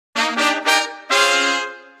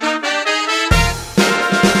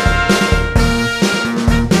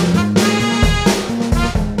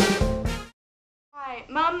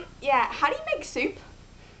soup.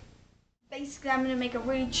 Basically, I'm going to make a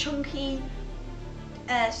really chunky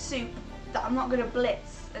soup that I'm not going to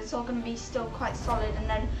blitz. It's all going to be still quite solid, and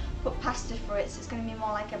then put pasta for it, so it's going to be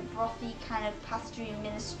more like a brothy kind of pastry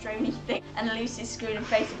minestrone thing. And Lucy's screwing her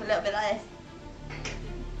face up a little bit like this.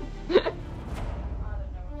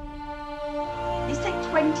 These take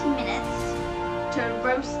 20 minutes to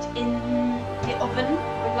roast in the oven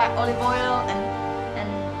with like olive oil and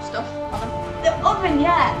stuff on them. The oven,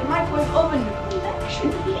 yeah, the microwave oven.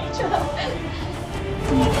 Convection heater.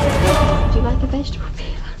 Do you like a vegetable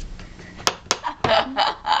peeler?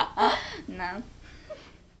 No.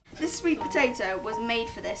 This sweet potato was made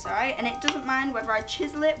for this, alright? And it doesn't mind whether I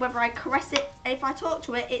chisel it, whether I caress it. If I talk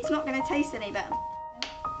to it, it's not going to taste any better.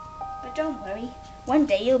 But don't worry. One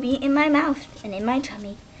day you'll be in my mouth and in my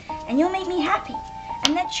tummy. And you'll make me happy.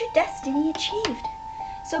 And that's your destiny achieved.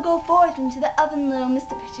 So go forth into the oven, little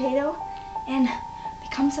Mr. Potato, and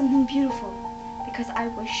become something beautiful. Because I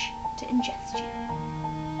wish to ingest you.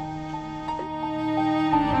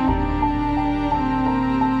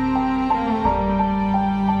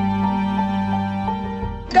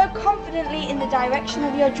 In the direction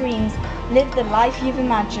of your dreams, live the life you've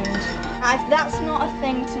imagined. If that's not a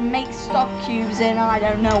thing to make stock cubes in, I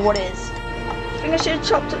don't know what is. I think I should have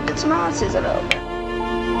chopped up the tomatoes a little bit.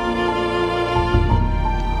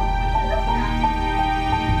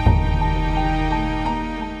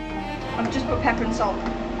 I've just put pepper and salt.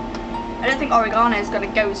 I don't think oregano is going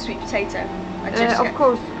to go with sweet potato. Of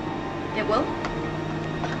course. It will?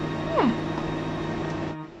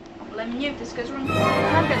 Let me know if this goes wrong.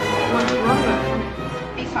 I guess it's much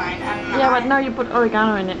wrong. Be fine. Yeah, but now you put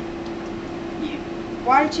oregano in it.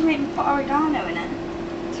 Why did you make me put oregano in it?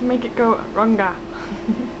 To make it go wronger.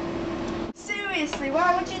 Seriously,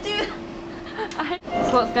 why would you do that?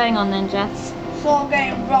 So what's going on then, Jess? It's all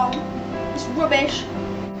going wrong. It's rubbish.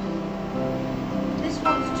 This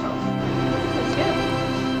one's tough. It's good.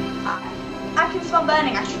 I can smell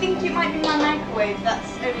burning. I think it might be my microwave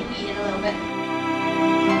that's overheating a little bit.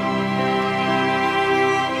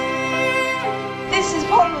 This is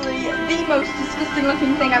probably the most disgusting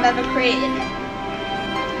looking thing I've ever created.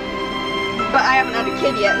 But I haven't had a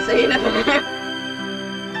kid yet, so you never know.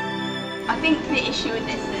 I think the issue with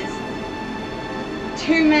this is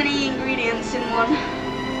too many ingredients in one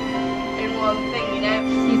thing, you know.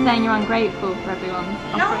 So you're saying you're ungrateful for everyone's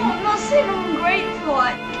offering? No, I'm not saying I'm ungrateful.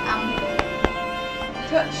 I'm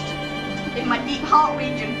touched in my deep heart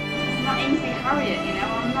region. I'm not Ainsley Harriet, you know.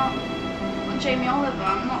 I'm not Jamie Oliver.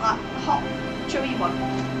 I'm not that hot, chewy one.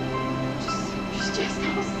 Just